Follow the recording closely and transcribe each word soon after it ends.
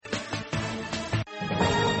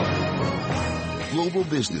global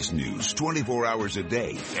business news 24 hours a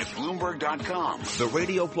day at Bloomberg.com, the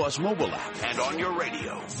Radio Plus mobile app, and on your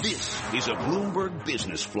radio. This is a Bloomberg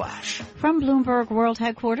Business Flash. From Bloomberg World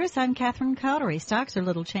Headquarters, I'm Catherine Cowdery. Stocks are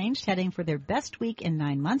little changed, heading for their best week in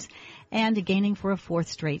 9 months and gaining for a fourth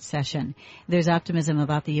straight session. There's optimism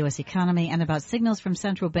about the U.S. economy and about signals from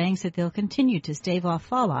central banks that they'll continue to stave off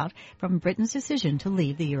fallout from Britain's decision to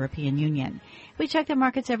leave the European Union. We check the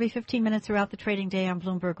markets every 15 minutes throughout the trading day on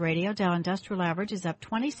Bloomberg Radio. Dow Industrial Average is up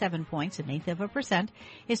 27 points, 0.1%.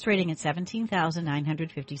 It's trading at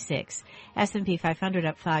 17,956. S&P 500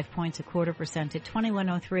 up 5 points, 0.25% at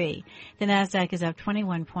 2103. The Nasdaq is up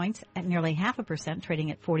 21 points at nearly 0.5%,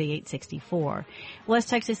 trading at 4864. West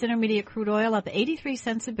Texas Intermediate crude oil up 83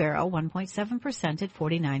 cents a barrel, 1.7% at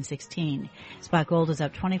 49.16. Spot gold is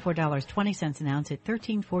up $24.20 an ounce at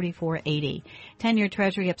 1344.80. 10-year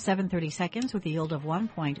Treasury up 730 seconds with a yield of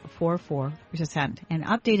 1.44%. And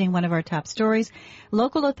updating one of our top stories,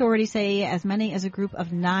 local authorities say as many as a group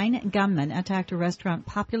of 9 gunmen attacked a restaurant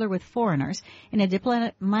popular with foreigners in a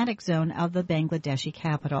diplomatic zone of the Bangladeshi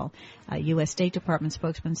capital. A U.S. State Department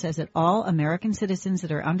spokesman says that all American citizens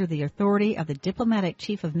that are under the authority of the diplomatic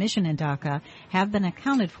chief of mission in Dhaka have been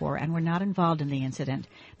accounted for and were not involved in the incident.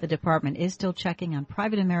 The department is still checking on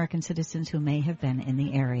private American citizens who may have been in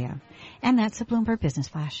the area. And that's a Bloomberg Business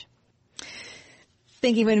Flash.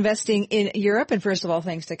 Thinking of investing in Europe, and first of all,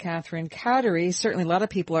 thanks to Catherine Cowdery. Certainly a lot of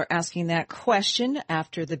people are asking that question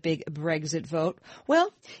after the big Brexit vote.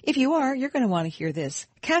 Well, if you are, you're going to want to hear this.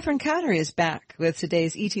 Catherine Cowdery is back with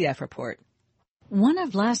today's ETF report. One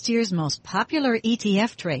of last year's most popular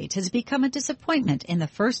ETF trades has become a disappointment in the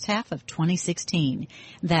first half of 2016.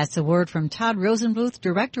 That's a word from Todd Rosenbluth,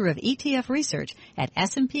 Director of ETF Research at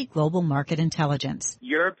S&P Global Market Intelligence.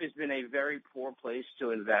 Europe has been a very poor place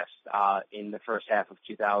to invest in the first half of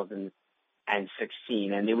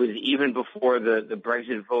 2016, and it was even before the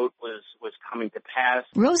Brexit vote was coming to pass.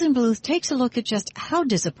 Rosenbluth takes a look at just how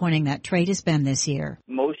disappointing that trade has been this year.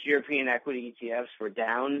 Most European equity ETFs were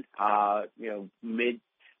down,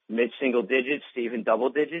 mid-single digits to even double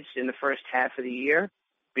digits in the first half of the year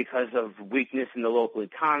because of weakness in the local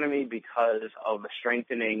economy, because of a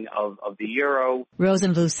strengthening of the euro.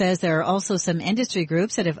 Rosenbluth says there are also some industry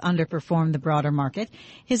groups that have underperformed the broader market.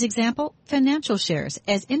 His example, financial shares,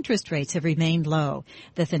 as interest rates have remained low.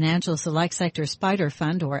 The Financial Select Sector Spider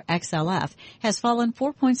Fund, or XLF, has fallen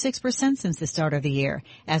 4.6% since the start of the year,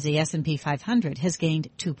 as the S&P 500 has gained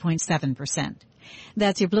 2.7%.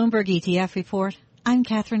 That's your Bloomberg ETF report. I'm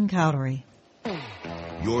Catherine Cowdery.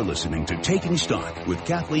 You're listening to Taking Stock with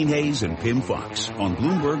Kathleen Hayes and Pimm Fox on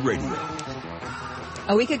Bloomberg Radio.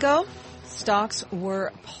 A week ago, stocks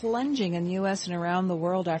were plunging in the U.S. and around the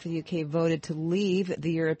world after the U.K. voted to leave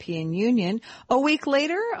the European Union. A week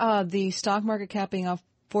later, the stock market capping off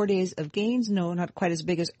 4 days of gains. No, not quite as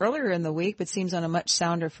big as earlier in the week, but seems on a much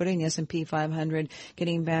sounder footing. The S&P 500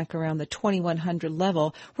 getting back around the 2100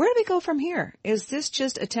 level. Where do we go from here? Is this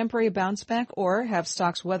just a temporary bounce back, or have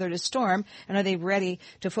stocks weathered a storm, and are they ready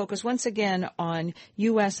to focus once again on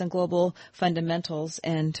U.S. and global fundamentals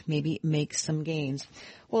and maybe make some gains?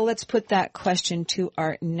 Well, let's put that question to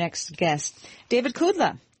our next guest, David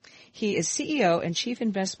Kudla. He is CEO and Chief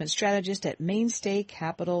Investment Strategist at Mainstay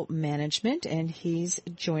Capital Management, and he's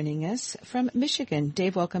joining us from Michigan.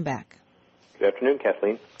 Dave, welcome back. Good afternoon,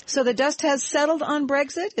 Kathleen. So the dust has settled on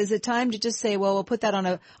Brexit. Is it time to just say, well, we'll put that on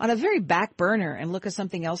a very back burner and look at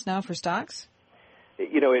something else now for stocks?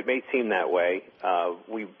 You know, it may seem that way.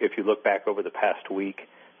 If you look back over the past week,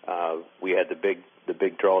 we had the big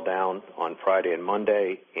drawdown on Friday and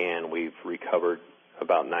Monday, and we've recovered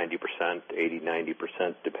about 90%,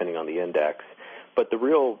 80-90%, depending on the index. But the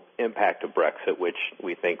real impact of Brexit, which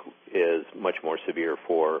we think is much more severe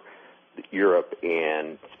for Europe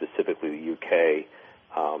and specifically the UK,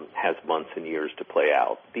 has months and years to play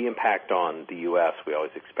out. The impact on the U.S. we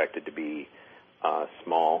always expected to be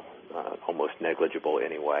small, almost negligible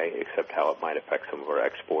anyway, except how it might affect some of our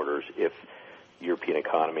exporters if the European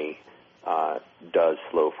economy does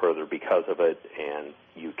slow further because of it, and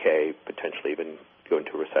UK potentially even go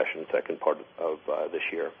into a recession second part of this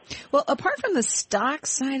year. Well, apart from the stock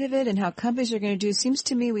side of it and how companies are going to do, seems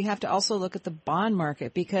to me we have to also look at the bond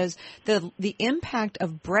market, because the impact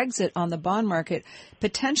of Brexit on the bond market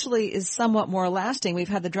potentially is somewhat more lasting. We've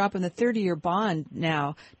had the drop in the 30-year bond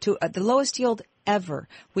now to the lowest yield ever.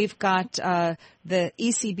 We've got the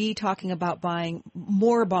ECB talking about buying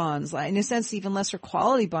more bonds, in a sense even lesser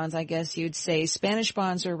quality bonds, I guess you'd say. Spanish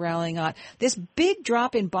bonds are rallying on. This big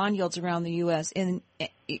drop in bond yields around the U.S. and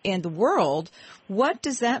the world, what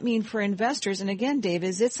does that mean for investors? And again, Dave,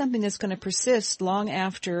 is it something that's going to persist long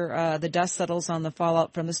after the dust settles on the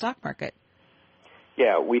fallout from the stock market?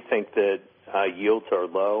 Yeah, we think that yields are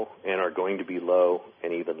low and are going to be low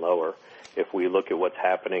and even lower. If we look at what's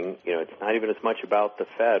happening, it's not even as much about the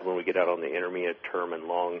Fed when we get out on the intermediate term and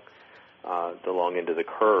the long end of the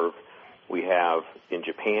curve. We have in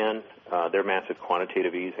Japan their massive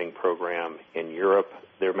quantitative easing program, in Europe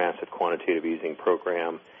their massive quantitative easing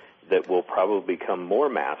program that will probably become more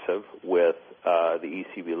massive with the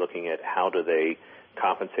ECB looking at how do they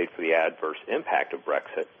compensate for the adverse impact of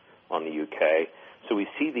Brexit on the UK. So we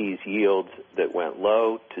see these yields that went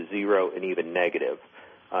low to zero and even negative.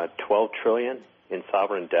 12 trillion in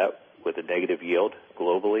sovereign debt with a negative yield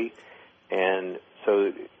globally. And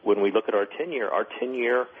so when we look at our 10-year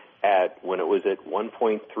when it was at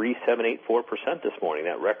 1.3784% this morning,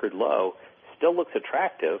 that record low, still looks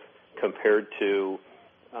attractive compared to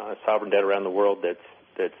sovereign debt around the world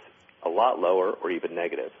that's a lot lower or even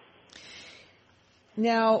negative.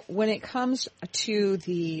 Now, when it comes to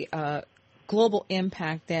the global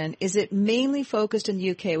impact, then, is it mainly focused in the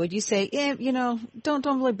UK? Would you say, don't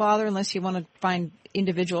really bother unless you want to find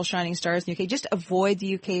individual shining stars in the UK? Just avoid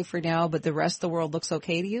the UK for now, but the rest of the world looks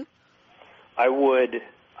okay to you? I would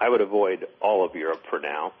avoid all of Europe for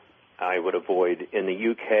now. I would avoid, in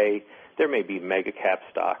the UK, there may be mega cap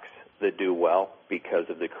stocks that do well because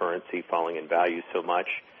of the currency falling in value so much.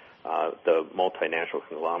 The multinational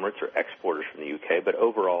conglomerates are exporters from the UK, but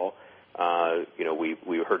overall,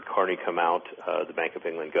 we heard Carney come out, the Bank of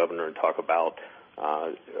England governor, and talk about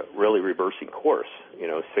really reversing course.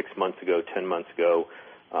 6 months ago, 10 months ago,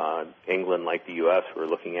 England, like the U.S., were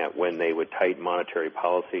looking at when they would tighten monetary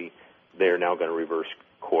policy. They're now going to reverse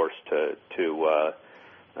course to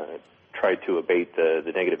try to abate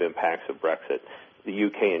the negative impacts of Brexit. The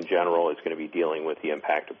UK in general is going to be dealing with the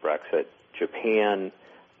impact of Brexit. Japan,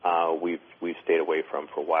 we've stayed away from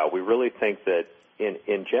for a while. We really think that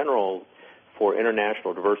in general, for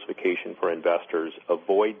international diversification for investors,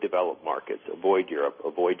 avoid developed markets, avoid Europe,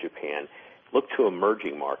 avoid Japan. Look to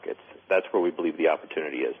emerging markets. That's where we believe the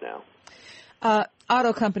opportunity is now.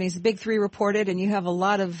 Auto companies, the big three reported, and you have a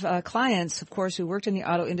lot of clients, of course, who worked in the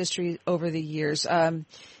auto industry over the years.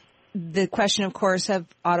 The question, of course, have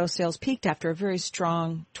auto sales peaked after a very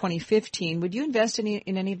strong 2015? Would you invest in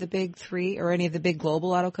any of the big three or any of the big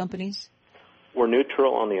global auto companies? We're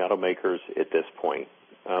neutral on the automakers at this point.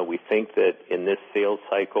 We think that in this sales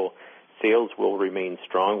cycle, sales will remain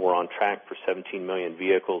strong. We're on track for 17 million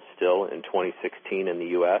vehicles still in 2016 in the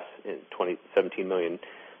U.S., 17 million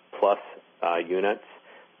plus units,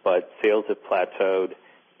 but sales have plateaued,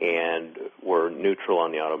 and we're neutral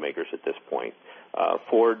on the automakers at this point.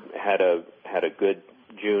 Ford had a good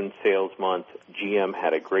June sales month. GM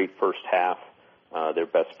had a great first half, their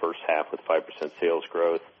best first half with 5% sales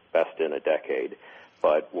growth, best in a decade.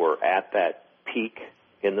 But we're at that peak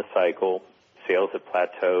in the cycle. Sales have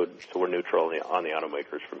plateaued, so we're neutral on the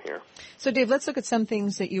automakers from here. So, Dave, let's look at some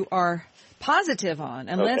things that you are positive on.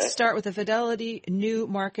 And okay. Let's start with the Fidelity New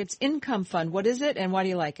Markets Income Fund. What is it, and why do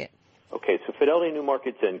you like it? Okay, so Fidelity New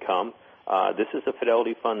Markets Income, this is a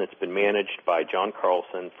Fidelity fund that's been managed by John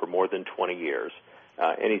Carlson for more than 20 years,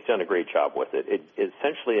 and he's done a great job with it. It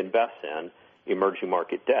essentially invests in emerging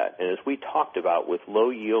market debt. And as we talked about, with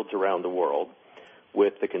low yields around the world,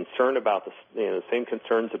 with the concern about the same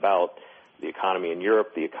concerns about the economy in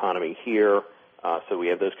Europe, the economy here, so we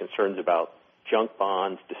have those concerns about junk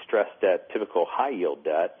bonds, distressed debt, typical high-yield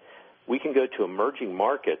debt. We can go to emerging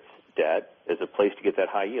markets debt as a place to get that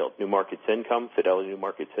high yield. New Markets Income, Fidelity New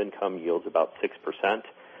Markets Income yields about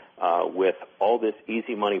 6%. With all this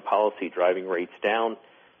easy money policy driving rates down,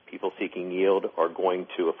 people seeking yield are going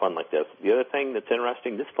to a fund like this. The other thing that's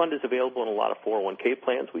interesting, this fund is available in a lot of 401k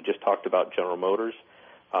plans. We just talked about General Motors.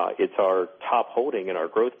 It's our top holding in our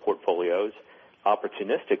growth portfolios.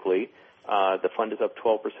 Opportunistically, the fund is up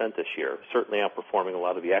 12% this year, certainly outperforming a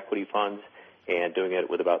lot of the equity funds and doing it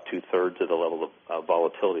with about two-thirds of the level of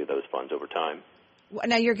volatility of those funds over time.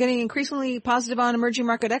 Now, you're getting increasingly positive on emerging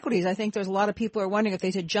market equities. I think there's a lot of people who are wondering if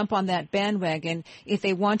they should jump on that bandwagon. If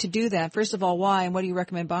they want to do that, first of all, why, and what do you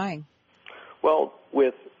recommend buying? Well,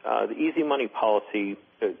 with the easy money policy,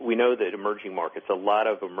 we know that emerging markets, a lot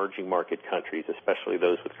of emerging market countries, especially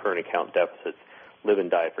those with current account deficits, live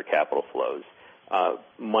and die for capital flows.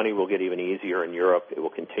 Money will get even easier in Europe. It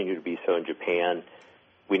will continue to be so in Japan.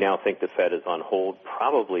 We now think the Fed is on hold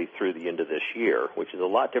probably through the end of this year, which is a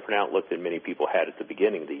lot different outlook than many people had at the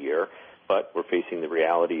beginning of the year, but we're facing the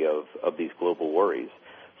reality of these global worries.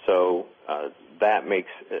 So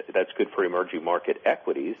that's good for emerging market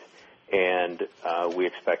equities, and we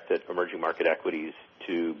expect that emerging market equities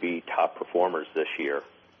to be top performers this year.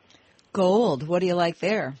 Gold, what do you like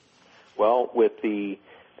there? Well, with the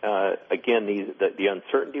again, the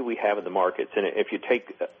uncertainty we have in the markets, and if you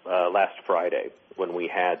take last Friday when we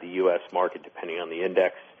had the U.S. market, depending on the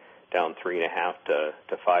index, down 3.5%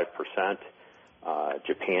 to 5%,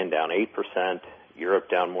 Japan down 8%, Europe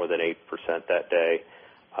down more than 8% that day,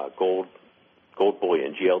 gold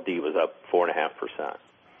bullion, GLD, was up 4.5%.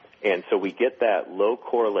 And so we get that low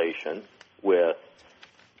correlation with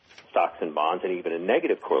stocks and bonds, and even a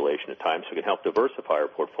negative correlation at times, so we can help diversify our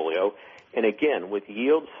portfolio. And again, with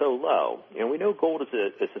yields so low, we know gold is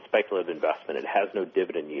a speculative investment. It has no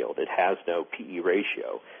dividend yield. It has no PE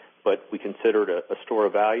ratio. But we consider it a store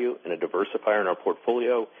of value and a diversifier in our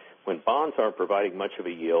portfolio. When bonds aren't providing much of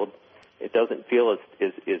a yield, it doesn't feel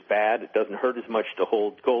as bad. It doesn't hurt as much to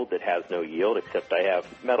hold gold that has no yield, except I have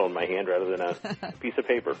metal in my hand rather than a piece of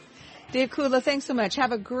paper. Dave Kudla, thanks so much.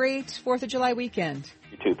 Have a great 4th of July weekend.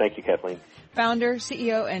 You too. Thank you, Kathleen. Founder,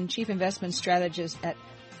 CEO, and Chief Investment Strategist at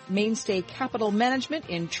Mainstay Capital Management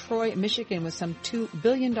in Troy, Michigan, with some $2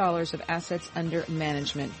 billion of assets under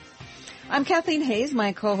management. I'm Kathleen Hayes.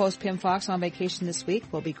 My co-host Pim Fox on vacation this week.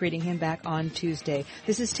 We'll be greeting him back on Tuesday.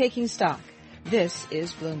 This is Taking Stock. This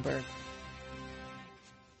is Bloomberg.